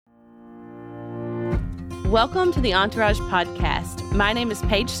Welcome to the Entourage Podcast. My name is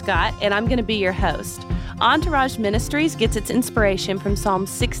Paige Scott, and I'm going to be your host. Entourage Ministries gets its inspiration from Psalm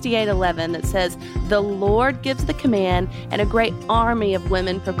 68:11 that says, "The Lord gives the command, and a great army of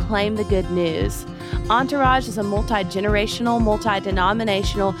women proclaim the good news." Entourage is a multi-generational,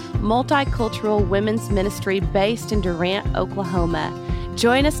 multi-denominational, multicultural women's ministry based in Durant, Oklahoma.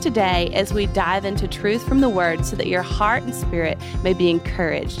 Join us today as we dive into truth from the Word so that your heart and spirit may be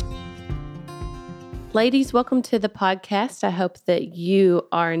encouraged. Ladies, welcome to the podcast. I hope that you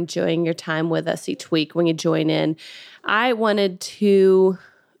are enjoying your time with us each week when you join in. I wanted to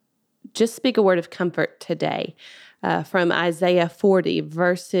just speak a word of comfort today from Isaiah 40,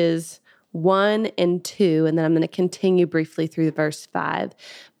 verses 1 and 2, and then I'm going to continue briefly through verse 5.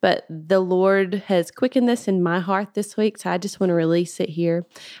 But the Lord has quickened this in my heart this week, so I just want to release it here.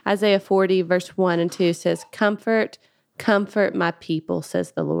 Isaiah 40, verse 1 and 2 says, "Comfort, comfort my people,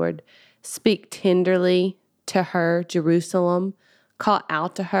 says the Lord. Speak tenderly to her, Jerusalem. Call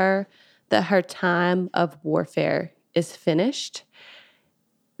out to her that her time of warfare is finished,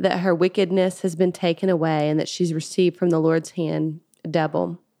 that her wickedness has been taken away, and that she's received from the Lord's hand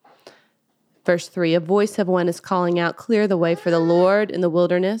double." Verse 3, "A voice of one is calling out, clear the way for the Lord in the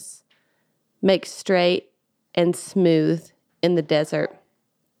wilderness, make straight and smooth in the desert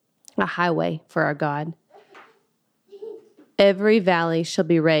a highway for our God. Every valley shall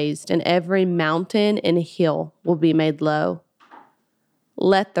be raised, and every mountain and hill will be made low.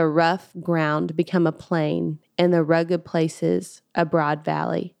 Let the rough ground become a plain, and the rugged places a broad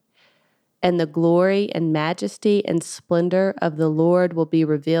valley. And the glory and majesty and splendor of the Lord will be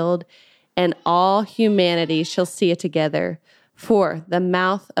revealed, and all humanity shall see it together, for the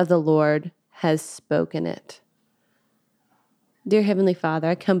mouth of the Lord has spoken it." Dear Heavenly Father,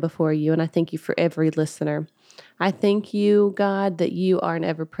 I come before you, and I thank you for every listener. I thank you, God, that you are an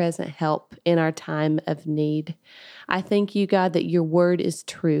ever-present help in our time of need. I thank you, God, that your word is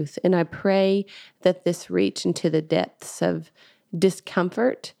truth, and I pray that this reach into the depths of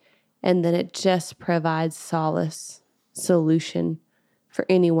discomfort and that it just provides solace, solution for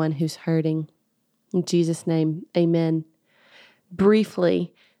anyone who's hurting. In Jesus' name, amen.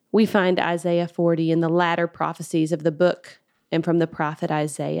 Briefly, we find Isaiah 40 in the latter prophecies of the book and from the prophet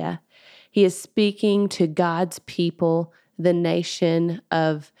Isaiah. He is speaking to God's people, the nation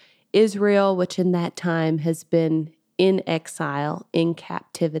of Israel, which in that time has been in exile, in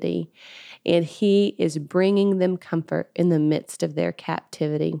captivity, and he is bringing them comfort in the midst of their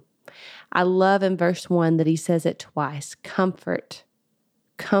captivity. I love in verse 1 that he says it twice, comfort,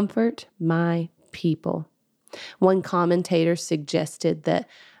 comfort my people. One commentator suggested that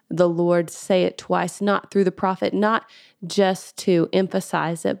the Lord say it twice, not through the prophet, not just to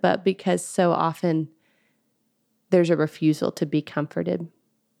emphasize it, but because so often there's a refusal to be comforted.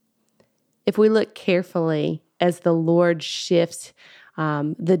 If we look carefully as the Lord shifts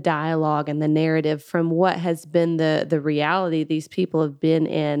the dialogue and the narrative from what has been the reality these people have been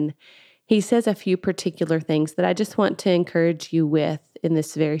in, he says a few particular things that I just want to encourage you with in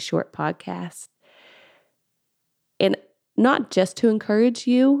this very short podcast. And not just to encourage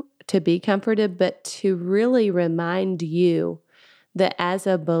you to be comforted, but to really remind you that as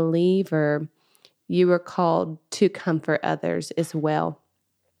a believer, you are called to comfort others as well.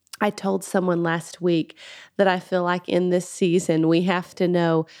 I told someone last week that I feel like in this season, we have to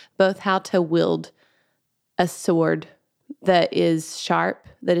know both how to wield a sword that is sharp,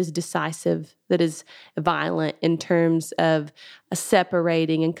 that is decisive, that is violent in terms of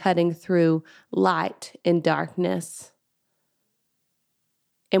separating and cutting through light and darkness.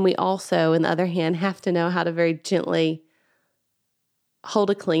 And we also, on the other hand, have to know how to very gently hold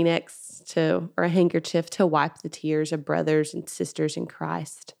a Kleenex or a handkerchief to wipe the tears of brothers and sisters in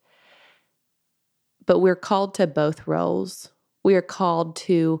Christ. But we're called to both roles. We are called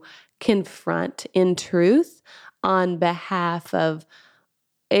to confront in truth on behalf of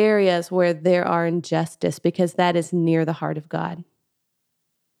areas where there are injustice, because that is near the heart of God.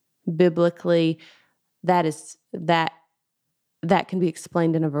 Biblically, that can be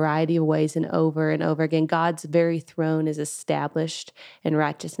explained in a variety of ways and over again. God's very throne is established in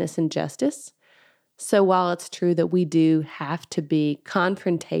righteousness and justice. So while it's true that we do have to be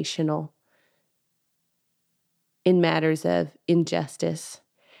confrontational in matters of injustice,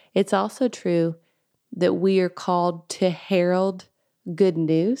 it's also true that we are called to herald good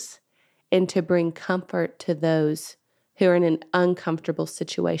news and to bring comfort to those who are in uncomfortable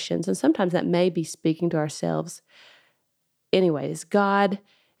situations. And sometimes that may be speaking to ourselves. Anyways,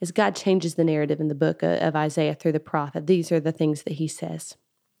 as God changes the narrative in the book of Isaiah through the prophet, these are the things that he says.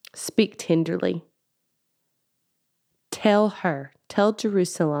 Speak tenderly. Tell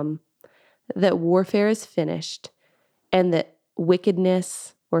Jerusalem that warfare is finished and that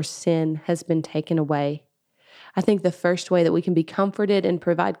wickedness or sin has been taken away. I think the first way that we can be comforted and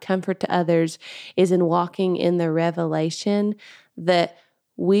provide comfort to others is in walking in the revelation that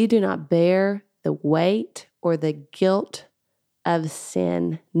we do not bear the weight or the guilt of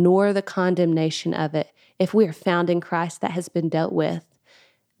sin, nor the condemnation of it. If we are found in Christ, that has been dealt with.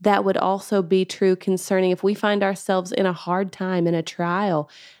 That would also be true concerning if we find ourselves in a hard time, in a trial.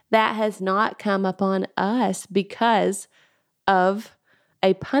 That has not come upon us because of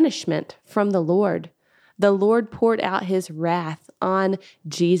a punishment from the Lord. The Lord poured out his wrath on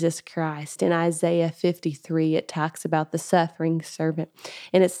Jesus Christ. In Isaiah 53, it talks about the suffering servant,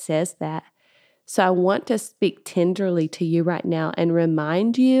 and it says that. So I want to speak tenderly to you right now and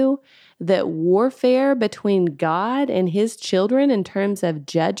remind you that warfare between God and his children in terms of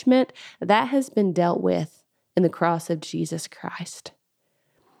judgment, that has been dealt with in the cross of Jesus Christ.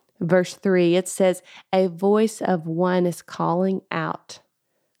 Verse 3, it says, a voice of one is calling out,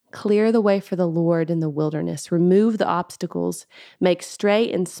 clear the way for the Lord in the wilderness, remove the obstacles, make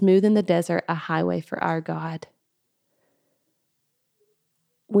straight and smooth in the desert a highway for our God.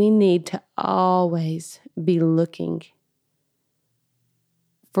 We need to always be looking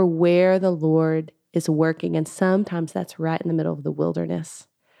for where the Lord is working. And sometimes that's right in the middle of the wilderness.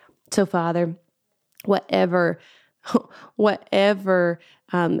 So, Father, whatever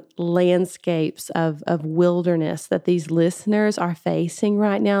landscapes of wilderness that these listeners are facing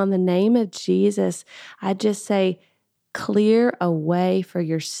right now, in the name of Jesus, I just say, clear a way for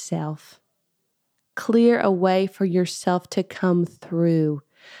yourself. Clear a way for yourself to come through.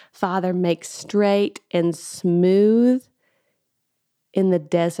 Father, make straight and smooth in the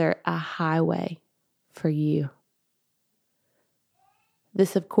desert a highway for you.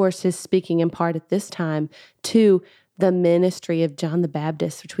 This, of course, is speaking in part at this time to the ministry of John the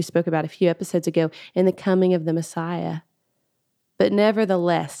Baptist, which we spoke about a few episodes ago, and the coming of the Messiah. But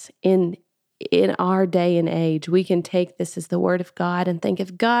nevertheless, in our day and age, we can take this as the word of God and think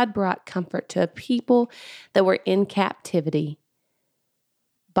if God brought comfort to a people that were in captivity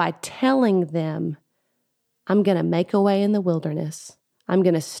by telling them, I'm going to make a way in the wilderness. I'm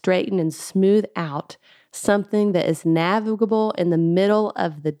going to straighten and smooth out something that is navigable in the middle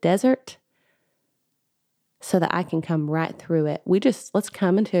of the desert so that I can come right through it. Let's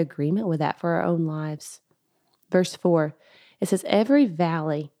come into agreement with that for our own lives. Verse 4, it says, every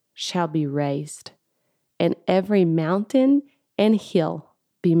valley shall be raised, and every mountain and hill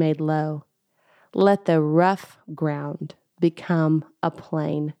be made low. Let the rough ground become a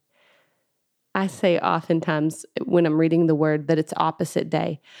plain. I say oftentimes when I'm reading the word that it's opposite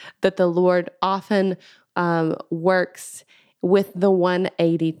day, that the Lord often works with the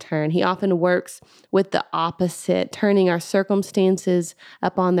 180 turn. He often works with the opposite, turning our circumstances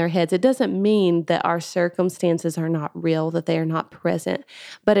up on their heads. It doesn't mean that our circumstances are not real, that they are not present,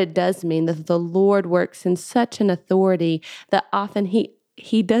 but it does mean that the Lord works in such an authority that often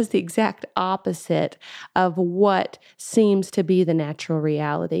He does the exact opposite of what seems to be the natural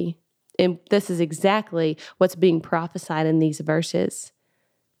reality. And this is exactly what's being prophesied in these verses.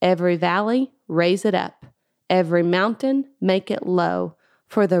 Every valley, raise it up. Every mountain, make it low.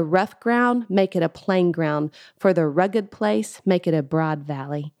 For the rough ground, make it a plain ground. For the rugged place, make it a broad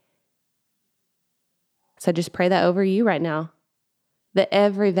valley. So just pray that over you right now, that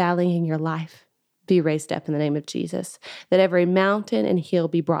every valley in your life be raised up in the name of Jesus, that every mountain and hill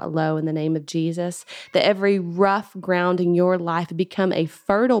be brought low in the name of Jesus, that every rough ground in your life become a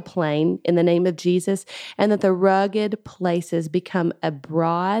fertile plain in the name of Jesus, and that the rugged places become a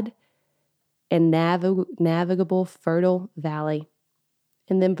broad and navigable, fertile valley.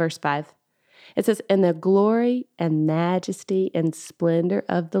 And then verse 5, it says, and the glory and majesty and splendor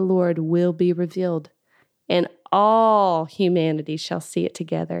of the Lord will be revealed, and all humanity shall see it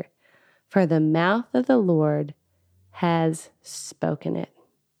together. For the mouth of the Lord has spoken it.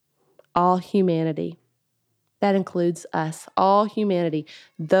 All humanity. That includes us, all humanity,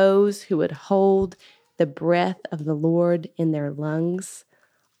 those who would hold the breath of the Lord in their lungs.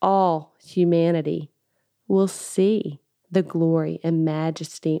 All humanity will see the glory and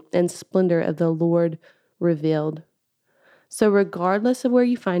majesty and splendor of the Lord revealed. So regardless of where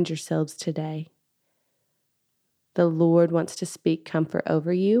you find yourselves today, the Lord wants to speak comfort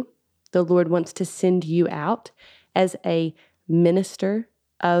over you. The Lord wants to send you out as a minister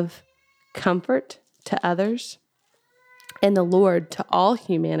of comfort to others. And the Lord, to all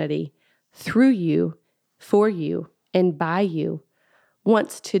humanity, through you, for you, and by you,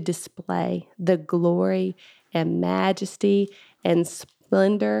 wants to display the glory and majesty and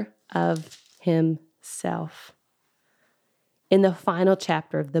splendor of Himself. in the final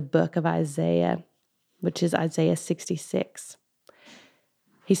chapter of the book of Isaiah, which is Isaiah 66.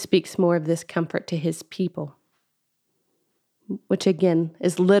 He speaks more of this comfort to his people, which again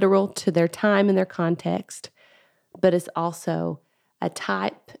is literal to their time and their context, but is also a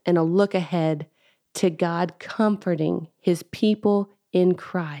type and a look ahead to God comforting his people in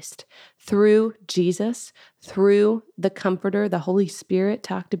Christ through Jesus, through the Comforter, the Holy Spirit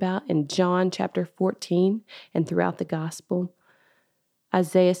talked about in John chapter 14 and throughout the gospel.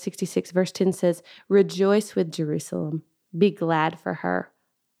 Isaiah 66 verse 10 says, "Rejoice with Jerusalem, be glad for her,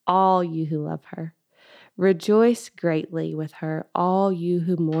 all you who love her. Rejoice greatly with her, all you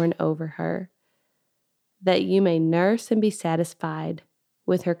who mourn over her, that you may nurse and be satisfied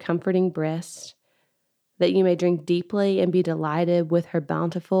with her comforting breast, that you may drink deeply and be delighted with her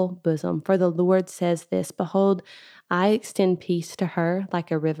bountiful bosom. For the Lord says this, behold, I extend peace to her like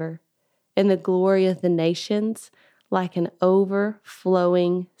a river, and the glory of the nations like an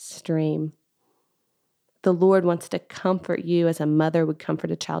overflowing stream." The Lord wants to comfort you as a mother would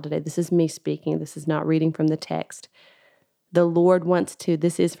comfort a child today. This is me speaking. This is not reading from the text. The Lord wants to,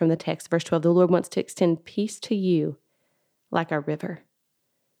 this is from the text, verse 12, the Lord wants to extend peace to you like a river.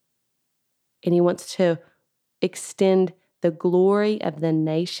 And he wants to extend the glory of the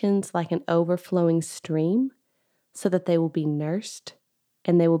nations like an overflowing stream so that they will be nursed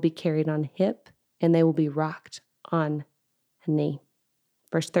and they will be carried on hip and they will be rocked on a knee.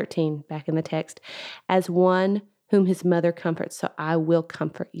 Verse 13, back in the text, "As one whom his mother comforts, so I will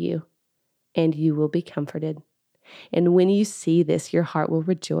comfort you, and you will be comforted. And when you see this, your heart will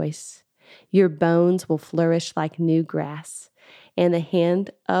rejoice. Your bones will flourish like new grass, and the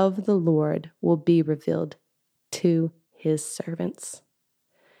hand of the Lord will be revealed to his servants."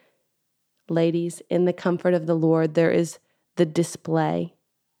 Ladies, in the comfort of the Lord, there is the display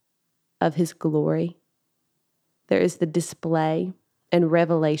of his glory. There is the display and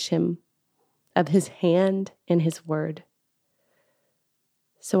revelation of his hand and his word.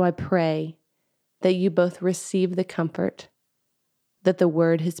 So I pray that you both receive the comfort that the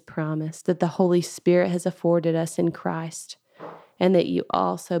word has promised, that the Holy Spirit has afforded us in Christ, and that you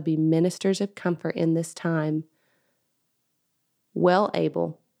also be ministers of comfort in this time, well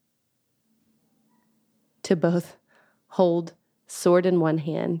able to both hold sword in one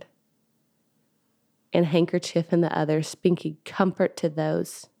hand and handkerchief in the other, speaking comfort to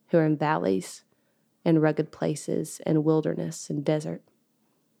those who are in valleys and rugged places and wilderness and desert,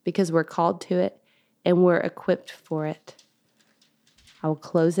 because we're called to it and we're equipped for it. I will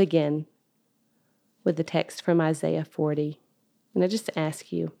close again with the text from Isaiah 40. And I just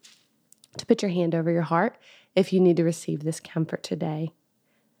ask you to put your hand over your heart if you need to receive this comfort today.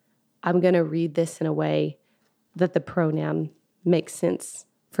 I'm going to read this in a way that the pronoun makes sense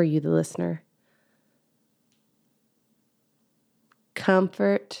for you, the listener.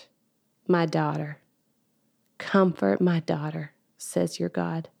 "Comfort my daughter. Comfort my daughter, says your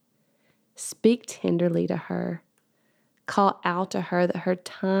God. Speak tenderly to her. Call out to her that her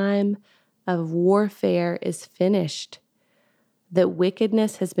time of warfare is finished, that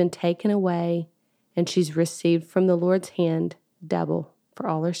wickedness has been taken away, and she's received from the Lord's hand double for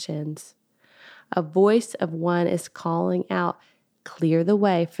all her sins. A voice of one is calling out, clear the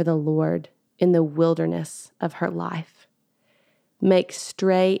way for the Lord in the wilderness of her life. Make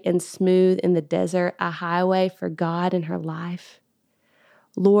straight and smooth in the desert a highway for God in her life.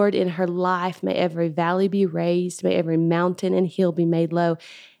 Lord, in her life, may every valley be raised, may every mountain and hill be made low,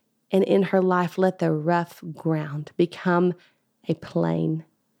 and in her life, let the rough ground become a plain.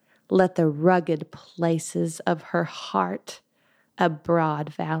 Let the rugged places of her heart a broad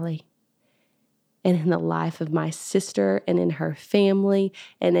valley. And in the life of my sister and in her family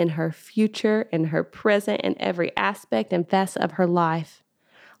and in her future and her present and every aspect and facet of her life,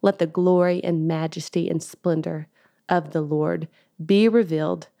 let the glory and majesty and splendor of the Lord be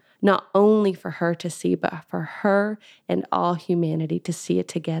revealed, not only for her to see, but for her and all humanity to see it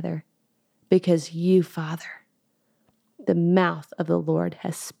together. Because you, Father, the mouth of the Lord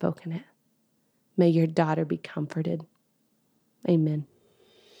has spoken it. May your daughter be comforted. Amen.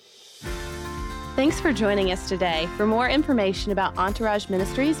 Thanks for joining us today. For more information about Entourage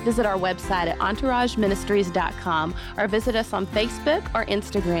Ministries, visit our website at entourageministries.com or visit us on Facebook or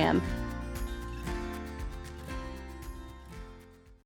Instagram.